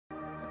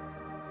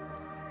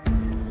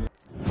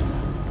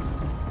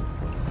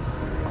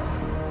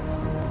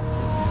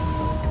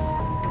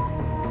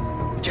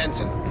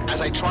Jensen,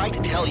 as I tried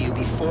to tell you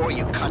before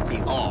you cut me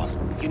off,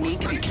 you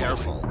need to be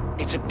careful.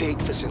 It's a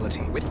big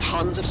facility with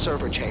tons of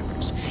server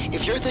chambers.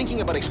 If you're thinking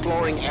about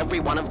exploring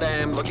every one of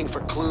them, looking for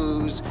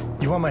clues...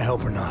 You want my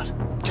help or not?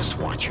 Just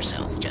watch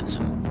yourself,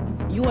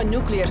 Jensen. You and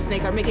Nuclear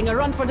Snake are making a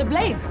run for the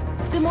Blades.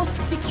 The most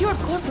secure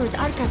corporate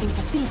archiving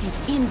facilities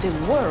in the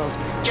world.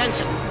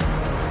 Jensen,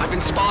 I've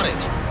been spotted.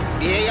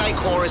 The AI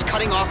core is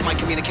cutting off my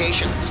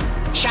communications.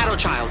 Shadow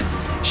Child,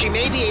 she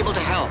may be able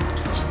to help.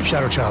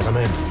 Shadow Child, I'm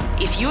in.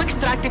 If you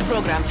extract the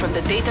program from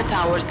the data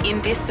towers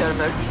in this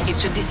server, it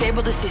should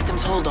disable the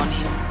system's hold on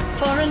him.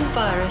 Foreign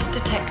virus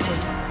detected.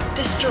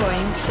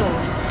 Destroying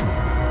source.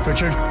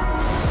 Richard?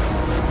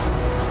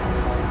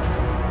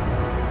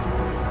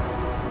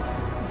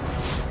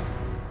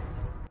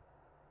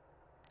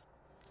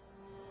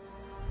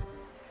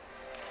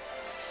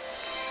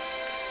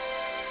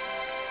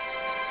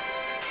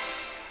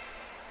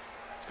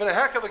 It's been a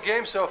heck of a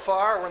game so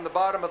far. We're in the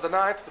bottom of the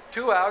ninth with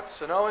 2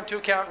 outs, an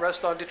 0-2 count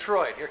rest on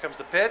Detroit. Here comes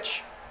the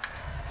pitch.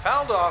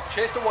 Fouled off,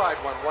 chased a wide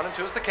one.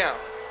 1-2 is the count.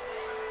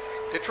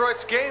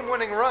 Detroit's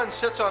game-winning run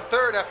sits on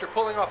third after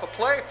pulling off a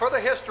play for the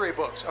history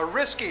books. A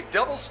risky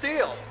double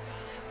steal.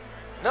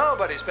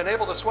 Nobody's been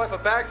able to swipe a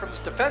bag from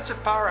this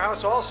defensive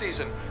powerhouse all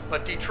season,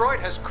 but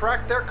Detroit has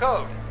cracked their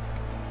code.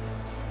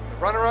 The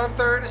runner on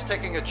third is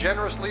taking a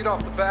generous lead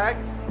off the bag.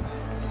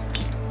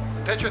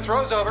 The pitcher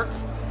throws over.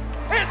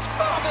 It's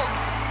bobbled!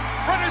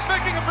 Runner's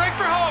making a break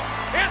for home.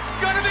 It's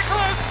gonna be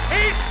close.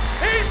 He's...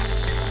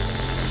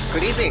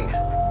 Good evening.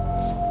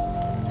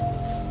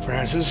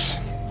 Francis?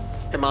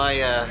 Am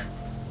I,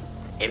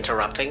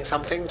 interrupting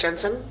something,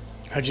 Jensen?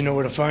 How'd you know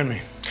where to find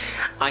me?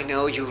 I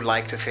know you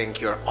like to think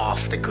you're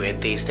off the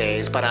grid these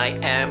days, but I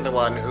am the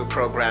one who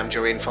programmed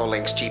your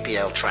Infolink's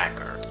GPL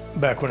tracker.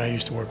 Back when I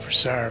used to work for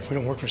Sarif. We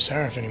don't work for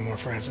Sarif anymore,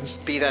 Francis.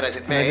 Be that as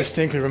it And I may,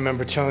 distinctly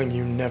remember telling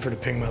you never to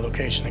ping my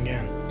location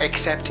again.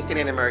 except in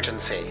an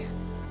emergency.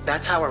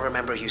 That's how I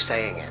remember you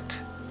saying it.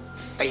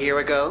 A year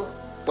ago,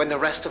 when the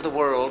rest of the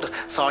world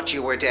thought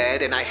you were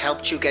dead and I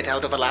helped you get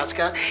out of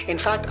Alaska, in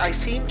fact, I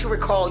seem to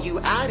recall you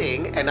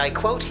adding, and I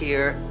quote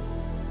here,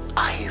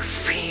 "I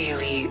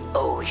really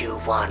owe you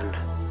one,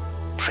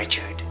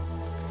 Pritchard."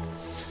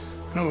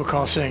 I don't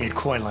recall saying it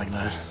quite like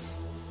that.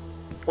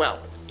 Well,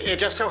 it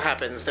just so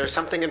happens there's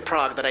something in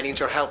Prague that I need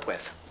your help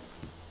with.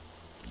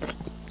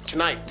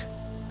 Tonight.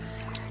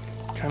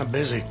 Kinda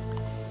busy.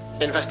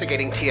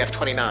 Investigating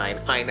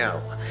TF-29, I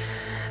know.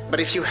 But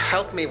if you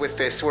help me with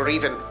this, we're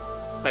even.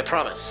 I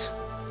promise.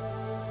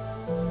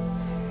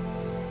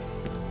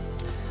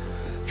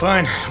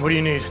 Fine. What do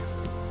you need?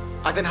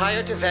 I've been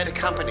hired to vet a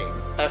company,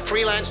 a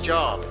freelance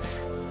job.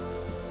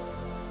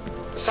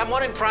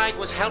 Someone in Prague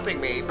was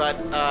helping me, but,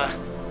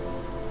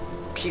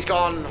 he's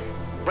gone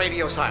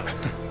radio silent.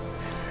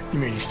 You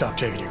mean he stopped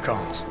taking your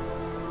calls?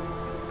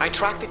 I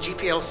tracked the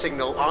GPL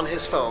signal on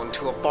his phone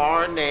to a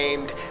bar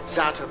named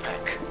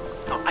Zatopek.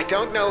 Now, I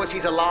don't know if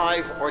he's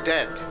alive or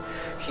dead.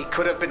 He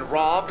could have been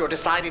robbed or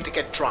decided to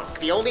get drunk.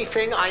 The only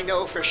thing I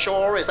know for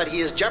sure is that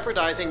he is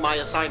jeopardizing my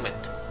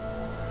assignment.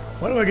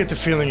 Why do I get the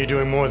feeling you're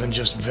doing more than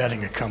just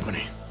vetting a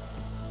company?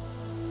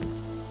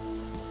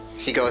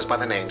 He goes by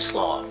the name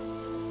Slaw.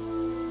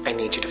 I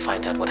need you to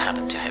find out what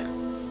happened to him.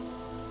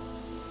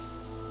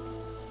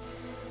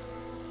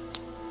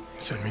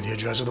 Send me the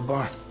address of the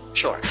bar.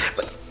 Sure,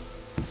 but...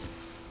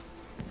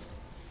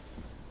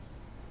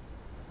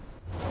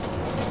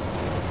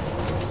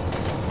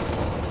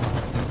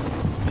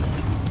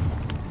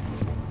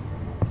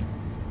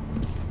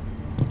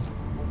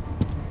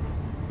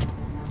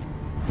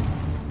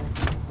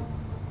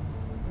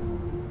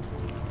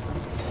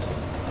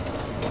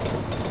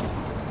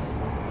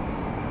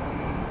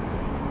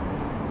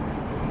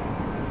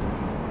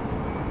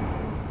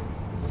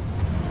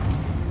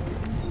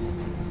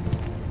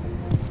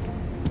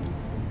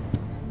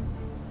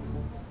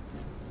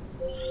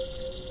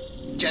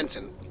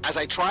 Jensen, as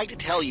I tried to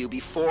tell you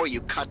before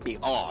you cut me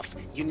off,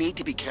 you need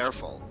to be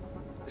careful.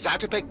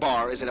 Zatopek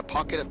Bar is in a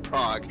pocket of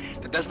Prague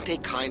that doesn't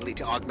take kindly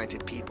to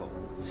augmented people.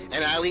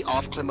 An alley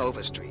off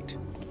Klimova Street.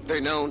 They're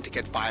known to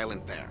get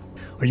violent there.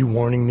 Are you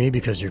warning me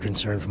because you're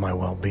concerned for my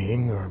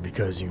well-being, or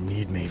because you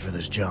need me for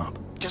this job?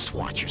 Just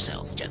watch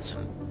yourself,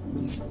 Jensen.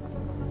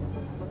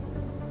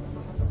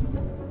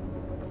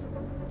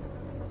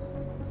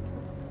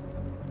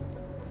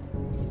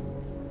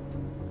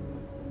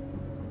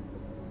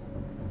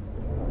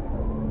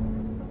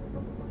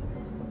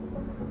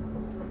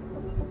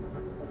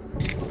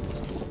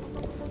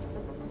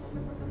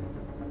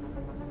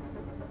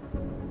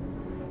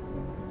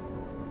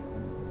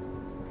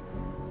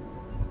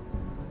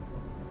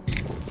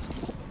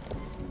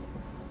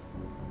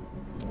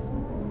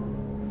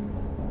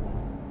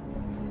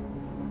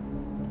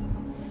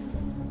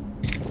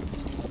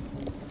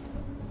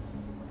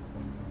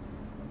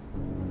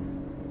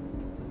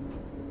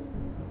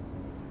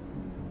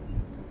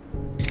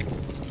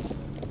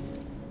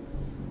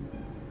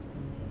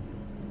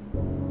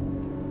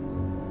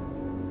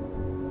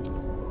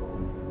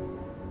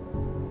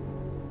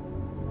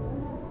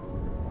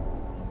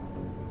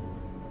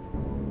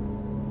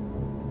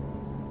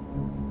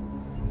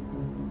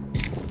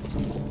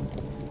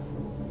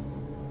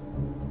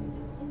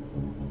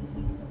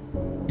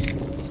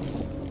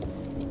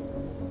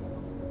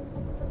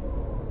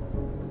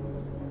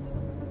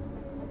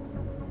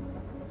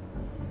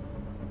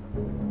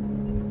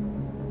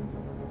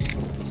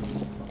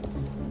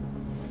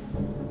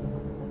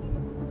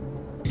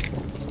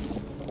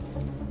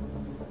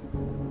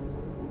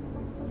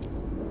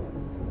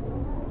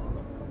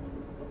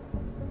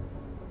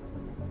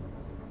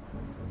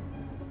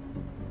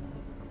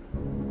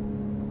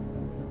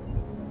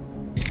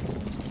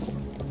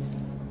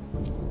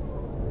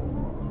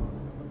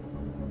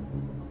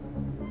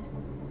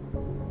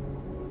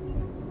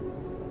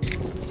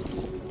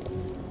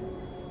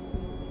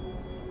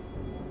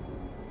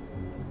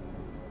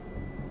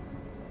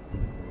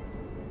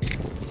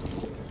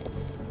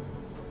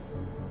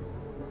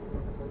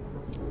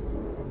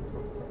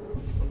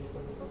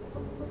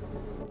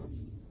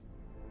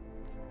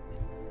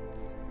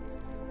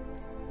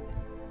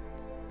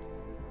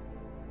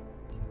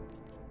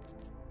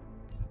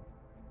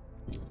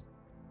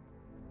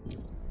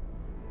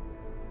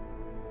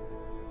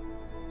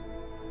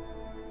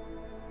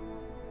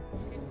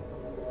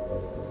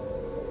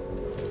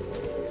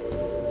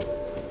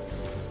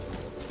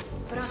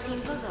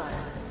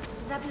 Impozora.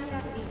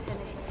 Zabiera více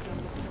než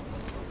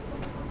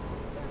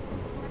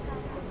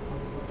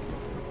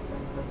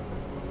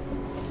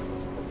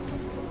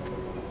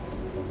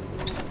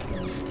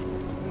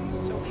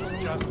Social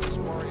justice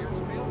warriors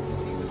fail to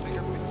see the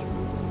bigger picture.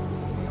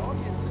 The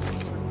audience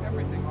has turned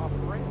everything off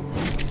the rails.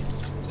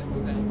 Since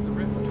then, the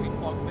rift between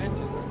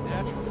augmented and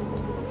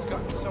naturalism has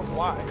gotten so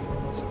wide,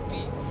 so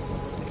deep,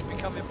 it's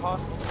become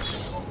impossible.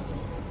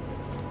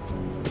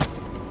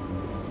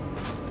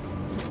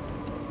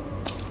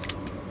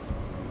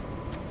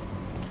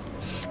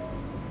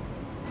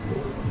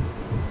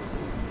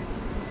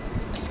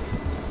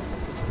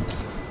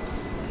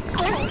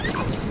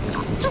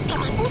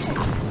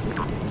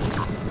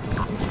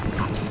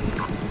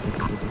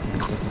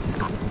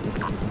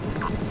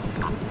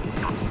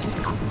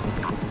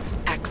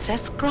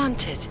 Access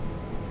granted.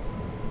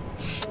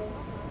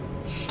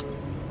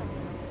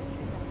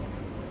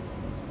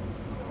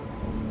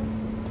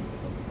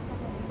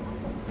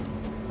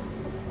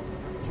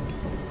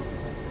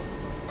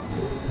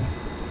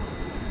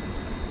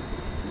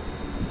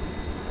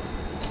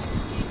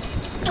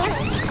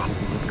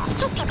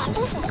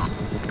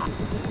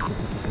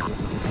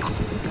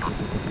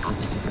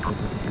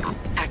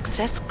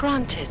 Access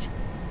granted.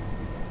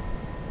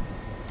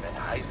 Ten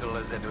hajzl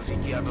leze do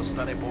řití a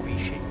dostane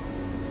povýšení.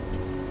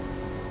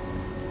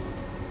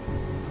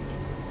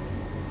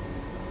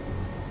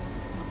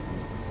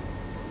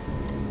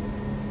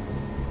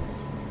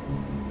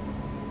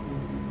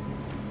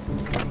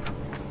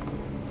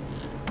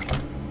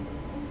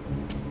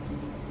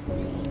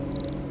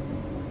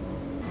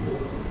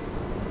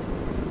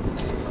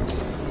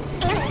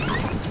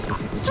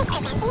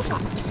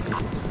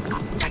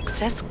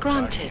 Access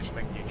granted.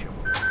 Jsme k něčemu.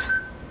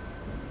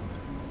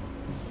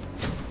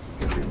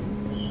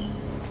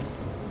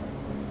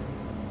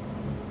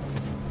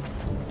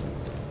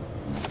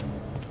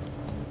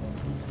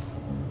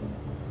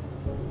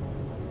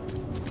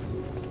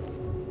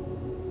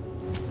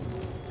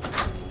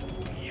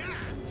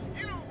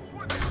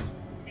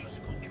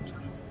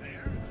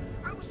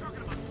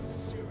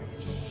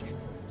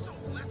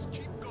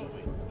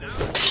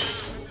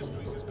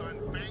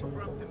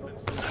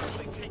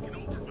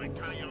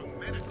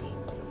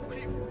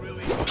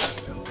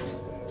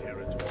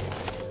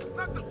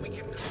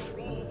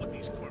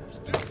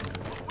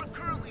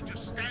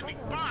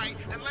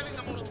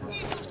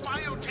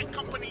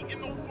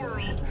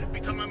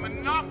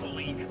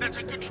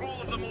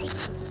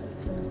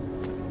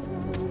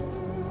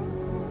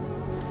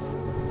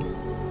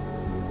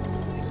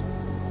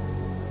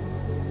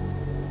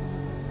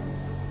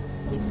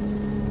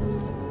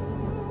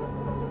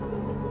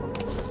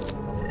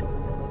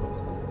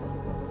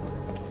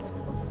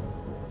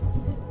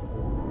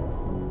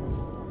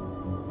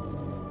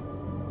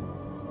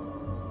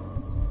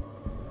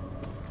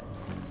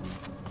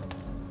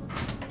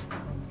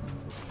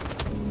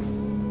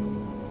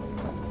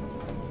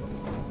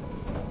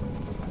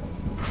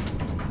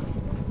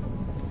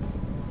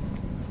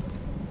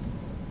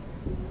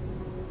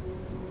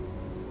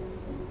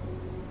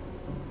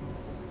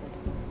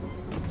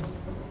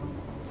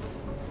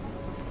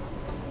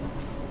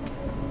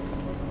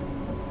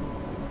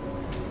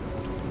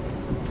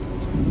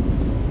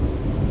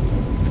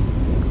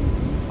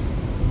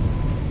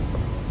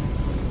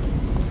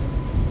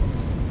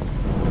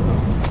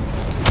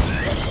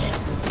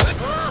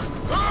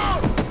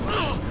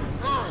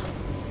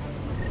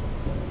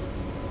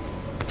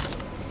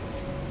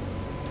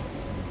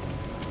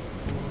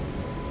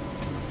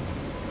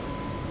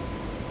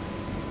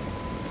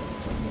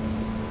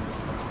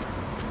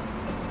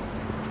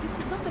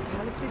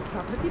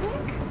 Property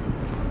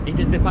bank? It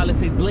is the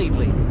Palisade Blade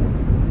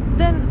Lane.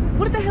 Then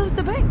where the hell is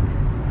the bank?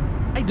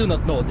 I do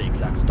not know the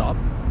exact stop.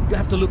 You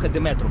have to look at the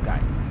metro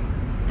guide.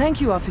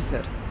 Thank you,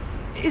 officer.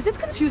 Is it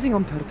confusing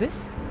on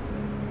purpose?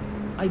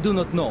 I do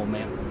not know,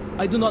 ma'am.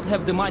 I do not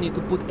have the money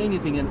to put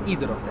anything in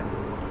either of them.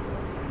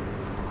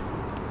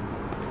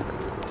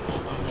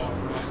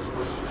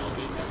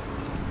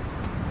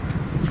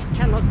 I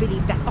cannot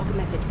believe that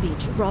augmented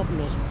bitch robbed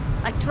me.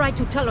 I tried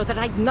to tell her that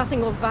I'd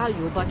nothing of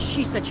value, but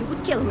she said she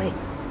would kill me.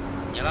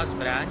 Měla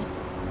zbraň?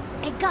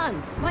 A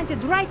gun,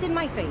 pointed right in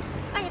my face.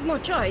 I had no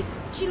choice.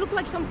 She looked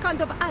like some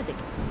kind of addict.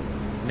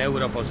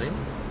 Neuropozy?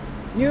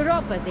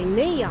 Neuropozy,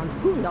 neon,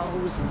 who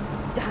knows?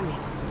 Damn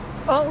it.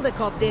 All the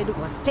cop did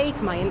was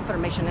take my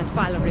information and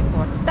file a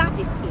report. That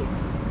is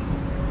it.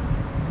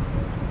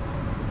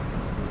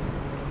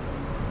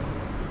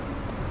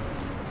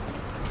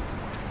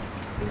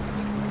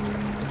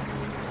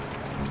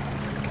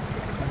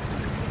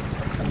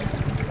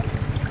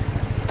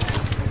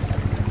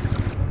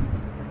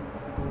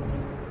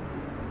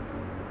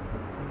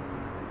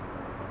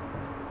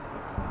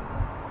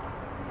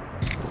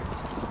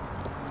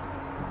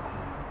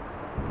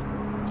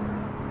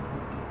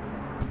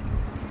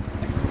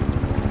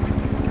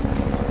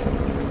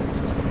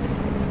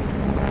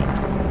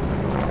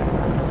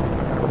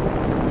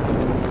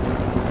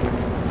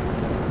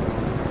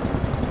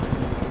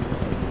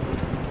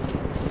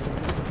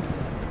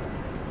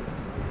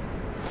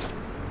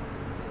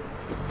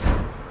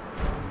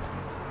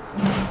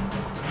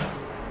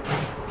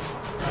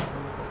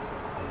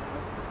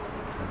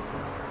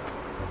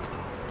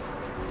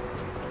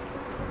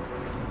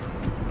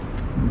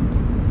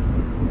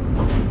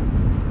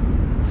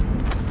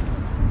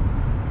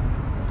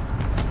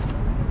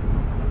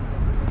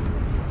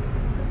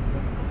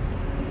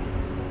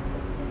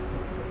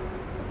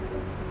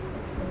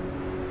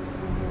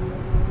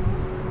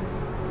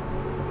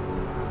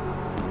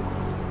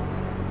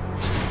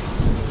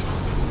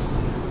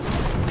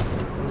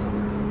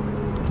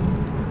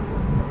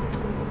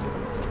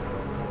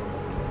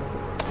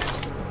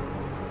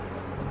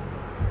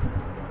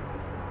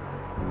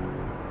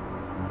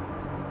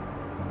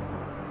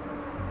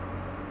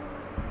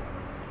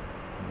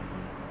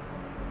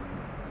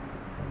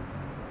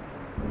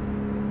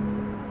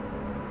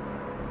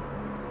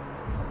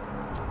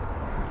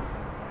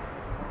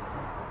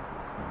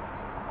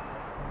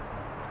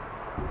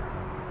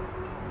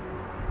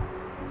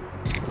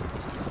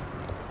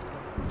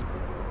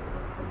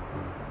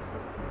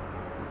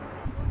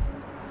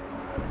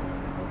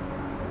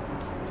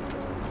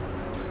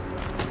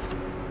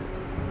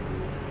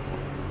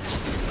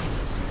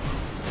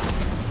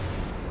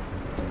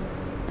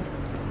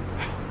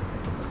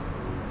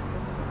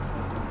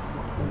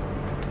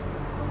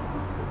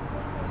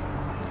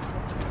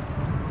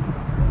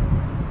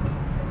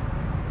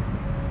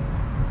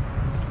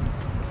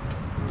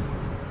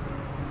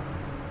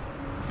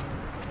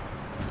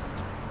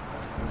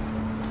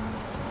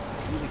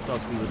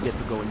 thought we would get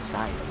to go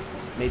inside.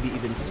 Maybe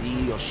even see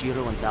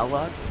Yoshiro and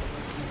Dalwad.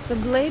 The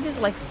Blade is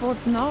like Fort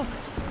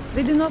Knox.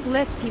 They do not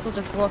let people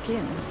just walk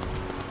in.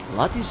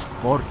 What is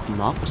Fort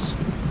Knox?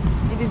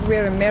 It is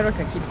where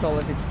America keeps all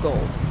of its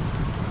gold.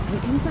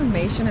 The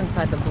information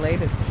inside the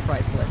Blade is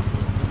priceless.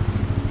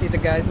 See the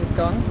guys with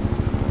guns?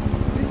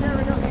 This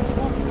area needs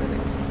more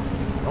critics.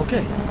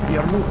 Okay, we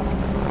are moving.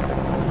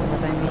 See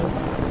what I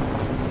mean?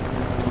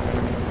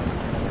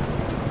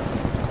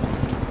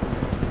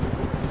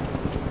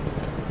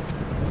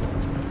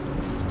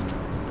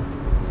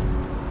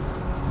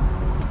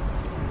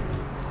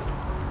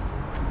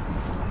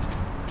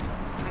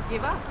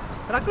 Give up.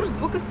 Rakur's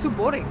book is too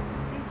boring.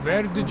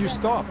 Where did you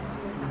stop?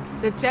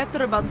 The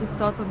chapter about his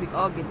thoughts on the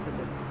Og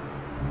incident.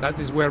 That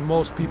is where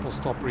most people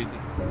stop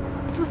reading.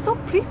 It was so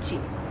preachy.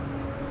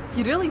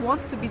 He really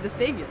wants to be the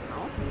savior,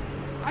 no?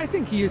 I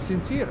think he is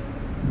sincere.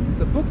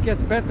 The book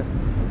gets better.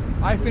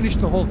 I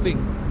finished the whole thing.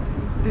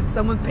 Did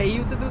someone pay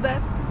you to do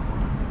that?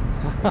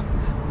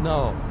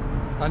 No.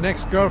 An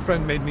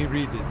ex-girlfriend made me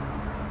read it.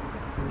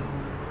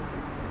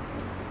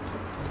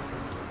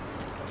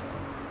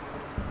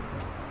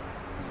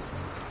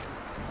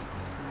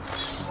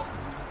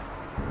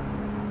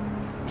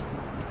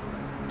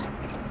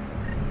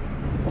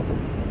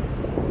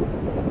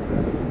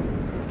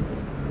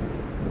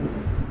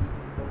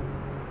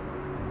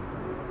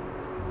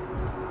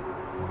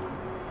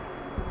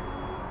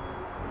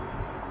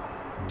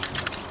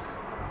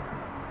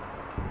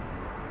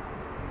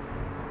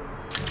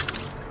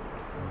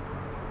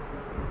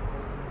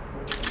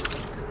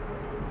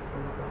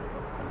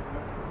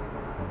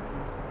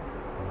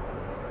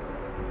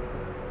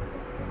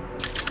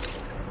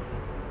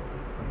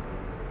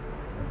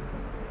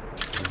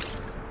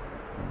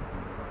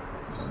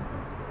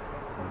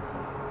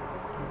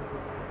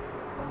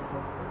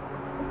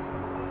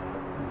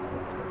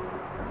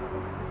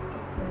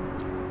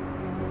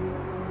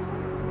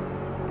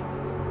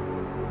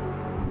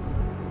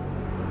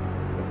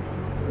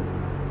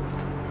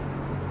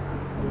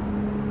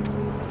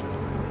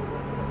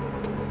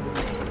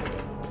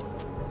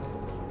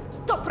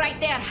 Stop right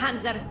there,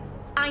 Hanser!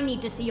 I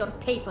need to see your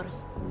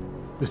papers.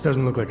 This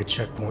doesn't look like a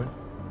checkpoint.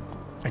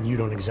 And you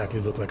don't exactly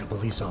look like a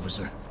police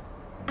officer.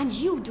 And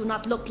you do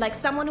not look like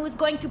someone who is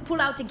going to pull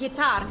out a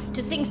guitar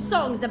to sing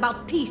songs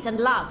about peace and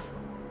love.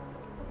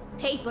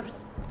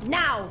 Papers,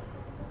 now!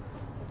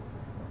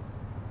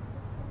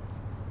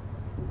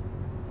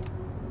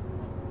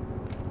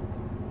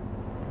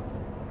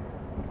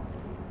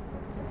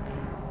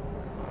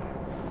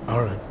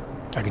 Alright,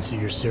 I can see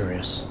you're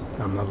serious.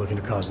 I'm not looking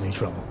to cause any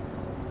trouble.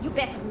 You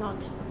better not.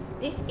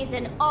 This is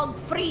an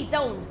Og-free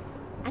zone.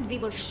 And we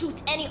will shoot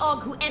any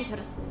Og who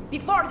enters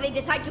before they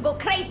decide to go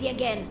crazy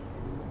again.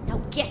 Now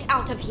get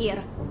out of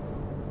here.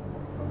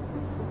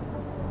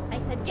 I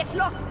said get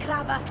lost,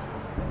 Krabba.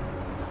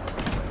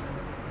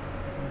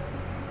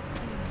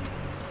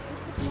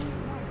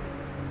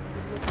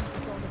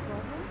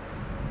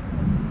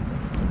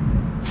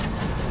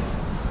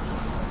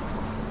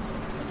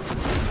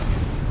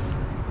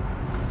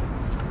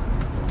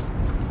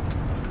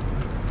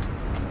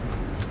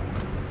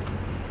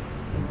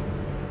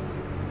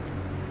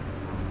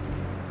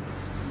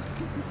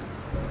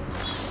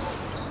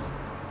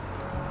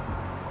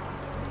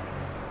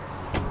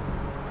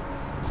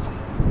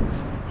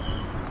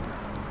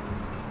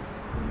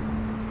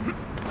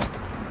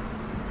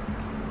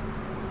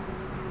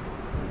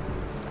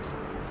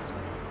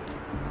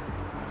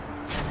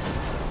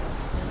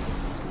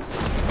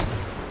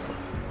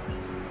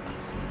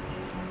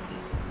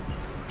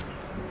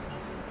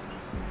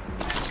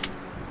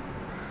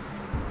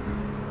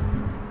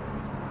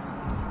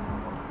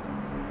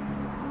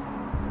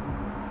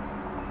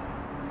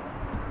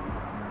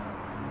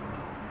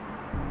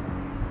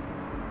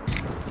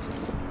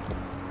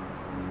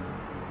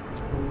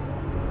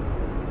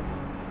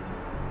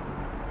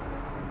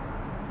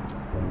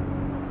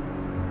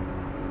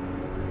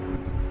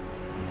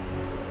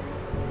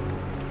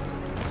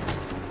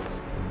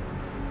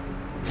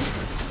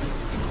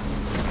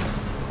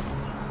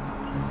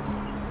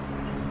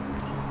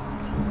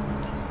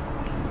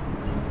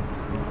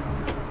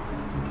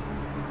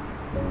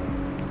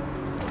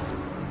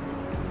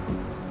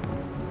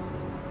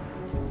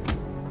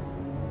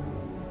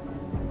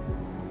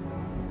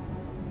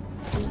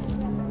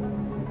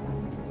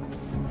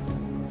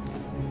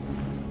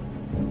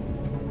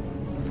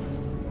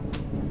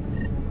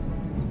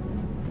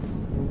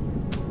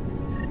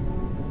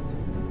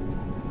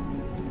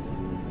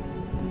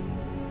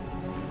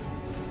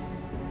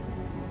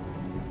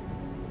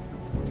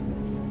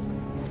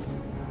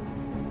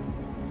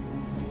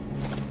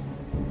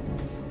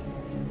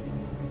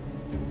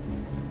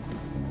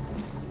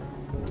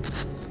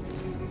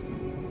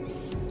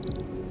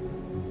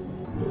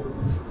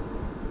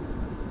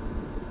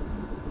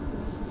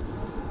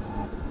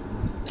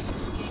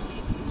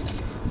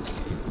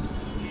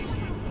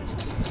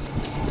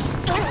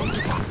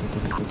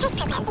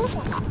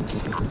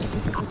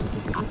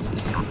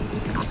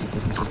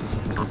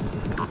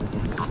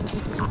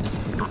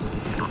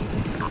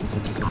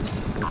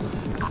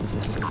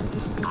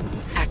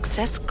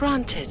 Access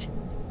granted.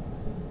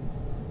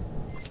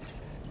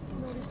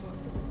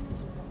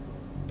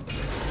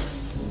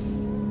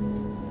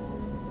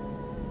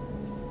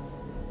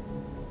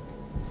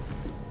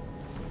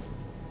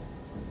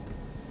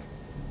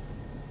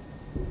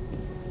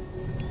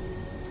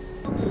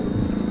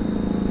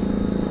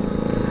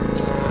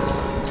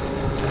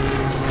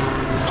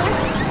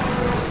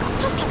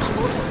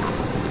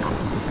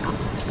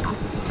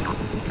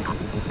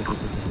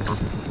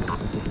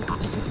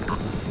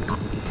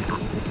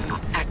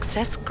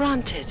 Access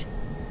granted.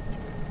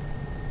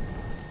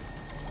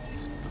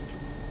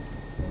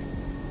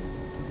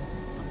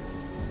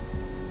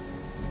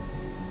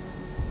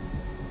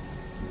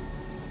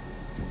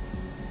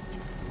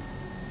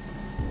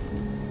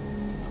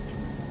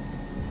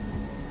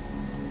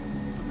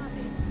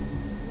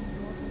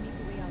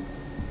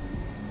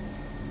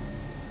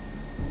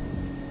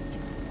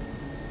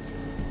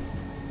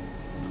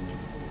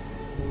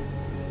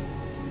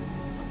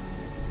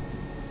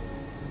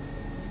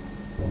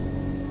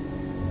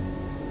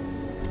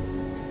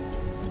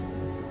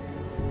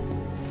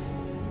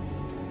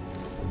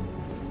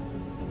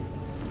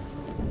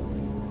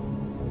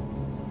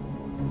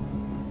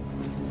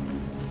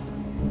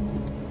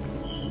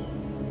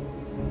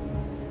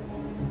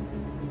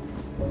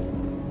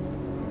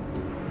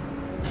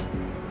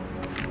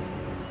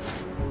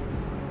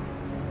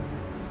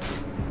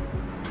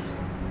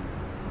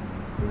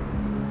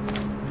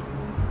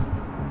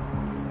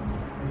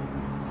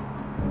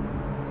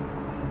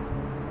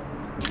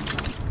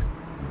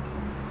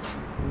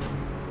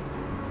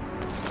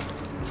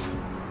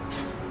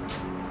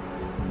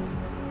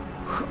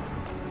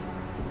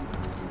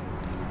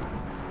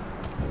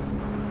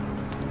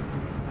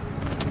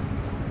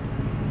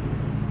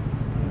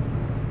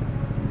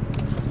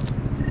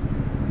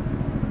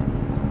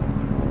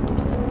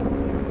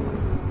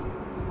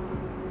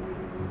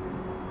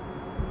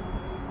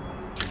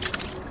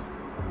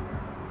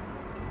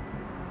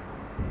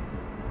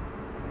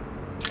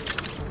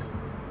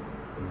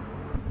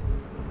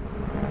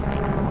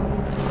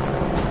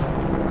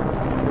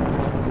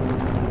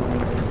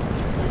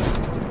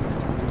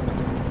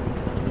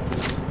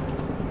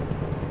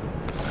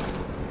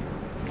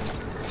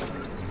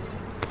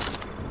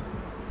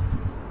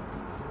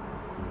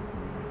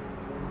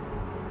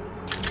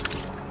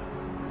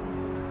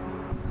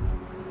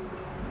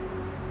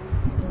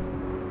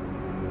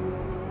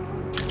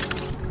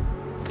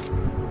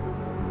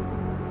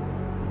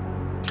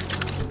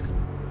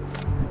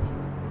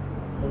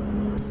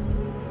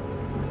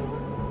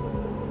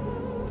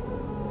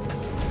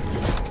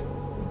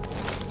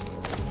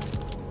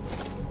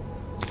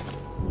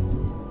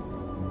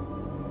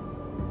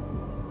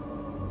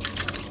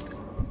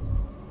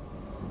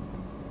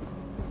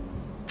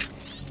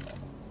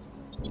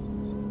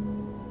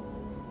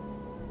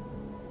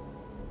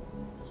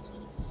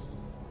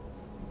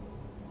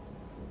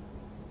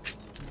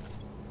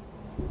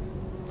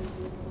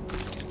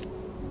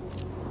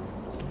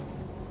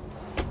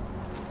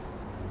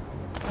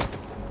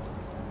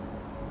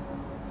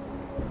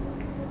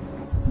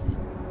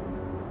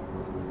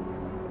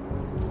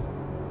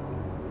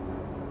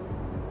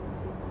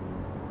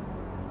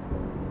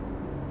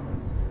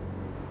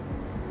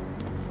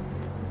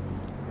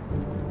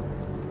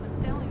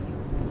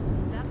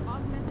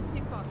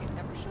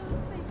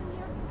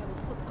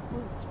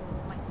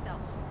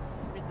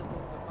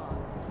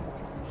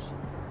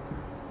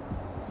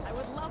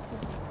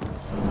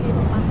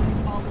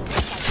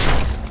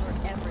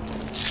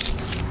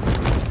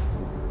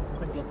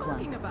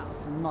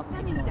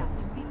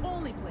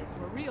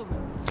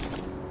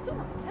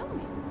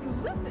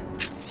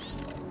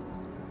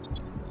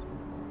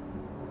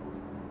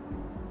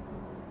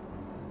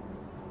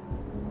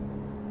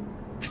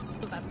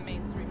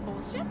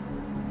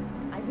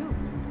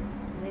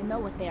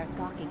 What they are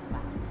talking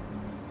about.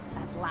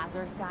 That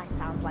Lazarus guy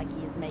sounds like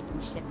he is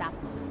making shit up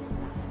most of the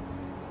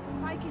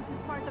time. Praxis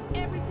is part of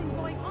everything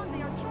going on.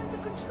 They are trying to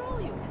control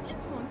you and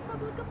influence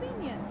public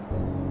opinion.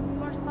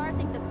 You are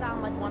starting to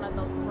sound like one of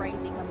those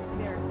crazy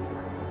conspiracy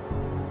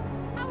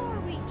guys. How are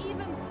we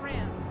even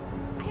friends?